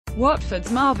Watford's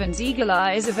Marvin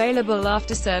Zeegelaar is available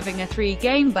after serving a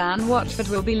 3-game ban. Watford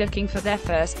will be looking for their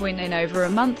first win in over a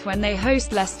month when they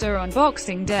host Leicester on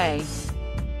Boxing Day.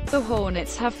 The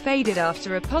Hornets have faded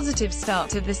after a positive start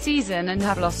to the season and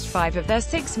have lost 5 of their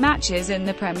 6 matches in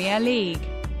the Premier League.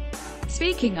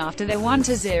 Speaking after their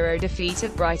 1-0 defeat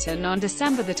at Brighton on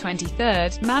December the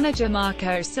 23rd, manager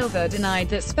Marco Silva denied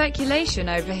that speculation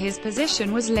over his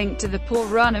position was linked to the poor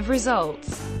run of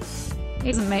results.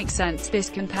 "It doesn't make sense,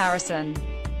 this comparison.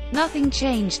 Nothing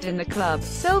changed in the club,"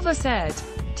 Silva said.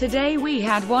 "Today we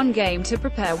had one game to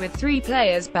prepare with 3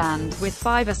 players banned, with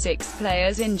 5 or 6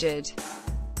 players injured.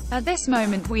 At this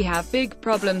moment we have big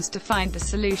problems to find the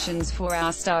solutions for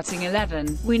our starting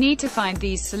 11. We need to find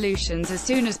these solutions as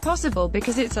soon as possible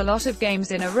because it's a lot of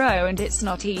games in a row and it's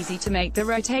not easy to make the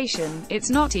rotation. It's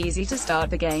not easy to start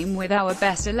the game with our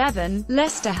best 11.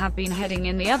 Leicester have been heading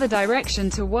in the other direction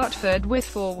to Watford with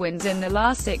 4 wins in the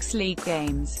last 6 league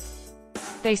games.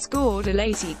 They scored a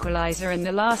late equaliser in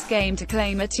the last game to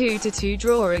claim a 2-2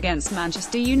 draw against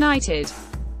Manchester United.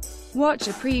 Watch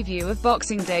a preview of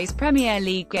Boxing Day's Premier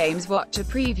League games. Watch a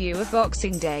preview of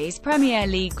Boxing Day's Premier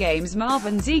League games.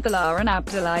 Marvin Zeegelaar and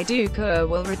Abdoulaye Doucoure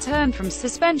will return from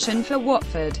suspension for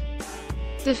Watford.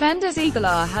 Defender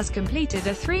Zeegelaar has completed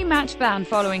a 3-match ban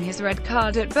following his red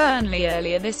card at Burnley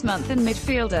earlier this month, and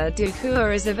midfielder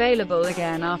Doucoure is available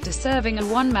again after serving a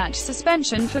 1-match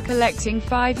suspension for collecting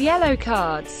 5 yellow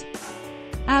cards.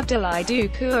 Abdoulaye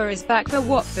Doucoure is back for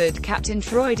Watford. Captain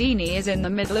Troy Deeney is in the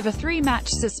middle of a 3-match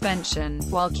suspension,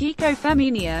 while Kiko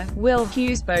Femenia, Will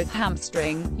Hughes both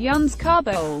hamstring, Yuns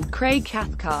Carbol, Craig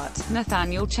Cathcart,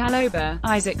 Nathaniel Chalobah,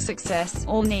 Isaac Success,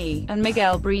 or knee, and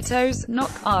Miguel Britos,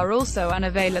 knock, are also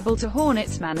unavailable to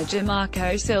Hornets manager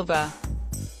Marco Silva.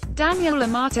 Daniel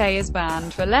Lamarte is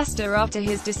banned for Leicester after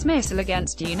his dismissal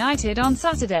against United on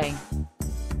Saturday.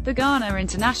 The Ghana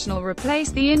international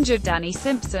replaced the injured Danny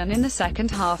Simpson in the second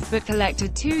half but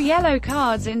collected 2 yellow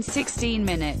cards in 16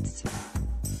 minutes.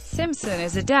 Simpson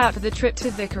is a doubt for the trip to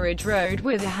Vicarage Road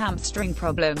with a hamstring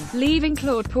problem, leaving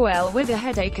Claude Puel with a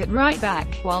headache at right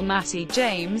back, while Matty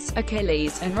James,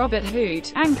 Achilles, and Robert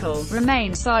Hoot, ankle,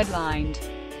 remain sidelined.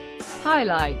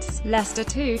 Highlights: Leicester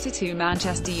 2-2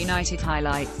 Manchester United.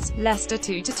 Highlights: Leicester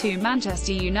 2-2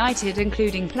 Manchester United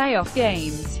including playoff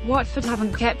games. Watford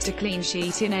haven't kept a clean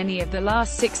sheet in any of the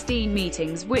last 16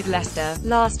 meetings with Leicester,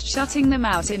 last shutting them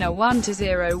out in a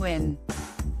 1-0 win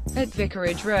at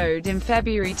Vicarage Road in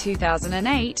February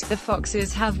 2008. The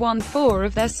Foxes have won 4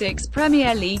 of their 6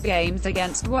 Premier League games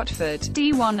against Watford,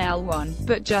 D1L1,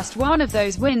 but just one of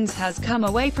those wins has come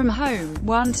away from home,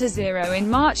 1-0 in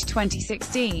March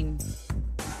 2016.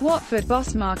 Watford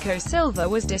boss Marco Silva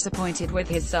was disappointed with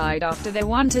his side after their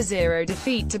 1-0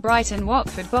 defeat to Brighton.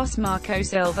 Watford boss Marco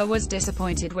Silva was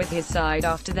disappointed with his side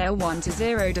after their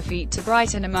 1-0 defeat to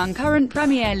Brighton. Among current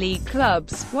Premier League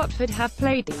clubs, Watford have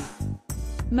played the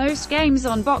most games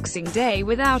on Boxing Day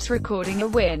without recording a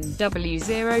win,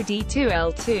 W0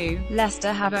 D2L2.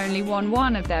 Leicester have only won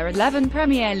 1 of their 11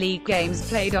 Premier League games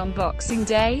played on Boxing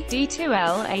Day,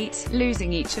 D2L8,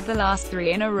 losing each of the last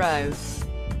 3 in a row.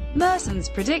 Merson's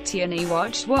Predictioni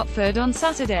watched Watford on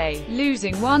Saturday,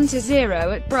 losing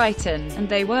 1-0 at Brighton, and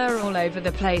they were all over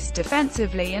the place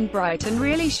defensively, and Brighton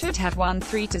really should have won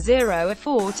 3-0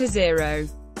 or 4-0.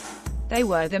 They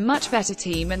were the much better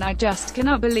team and I just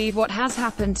cannot believe what has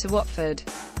happened to Watford.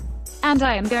 And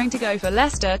I am going to go for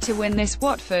Leicester to win this.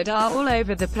 Watford are all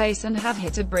over the place and have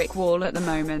hit a brick wall at the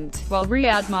moment. While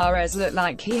Riyad Mahrez look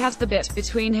like he has the bit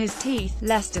between his teeth,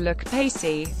 Leicester look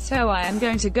pacey, so I am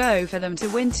going to go for them to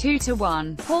win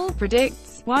 2-1. Paul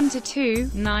predicts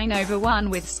 1-2, 9/1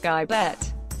 with Sky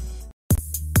Bet.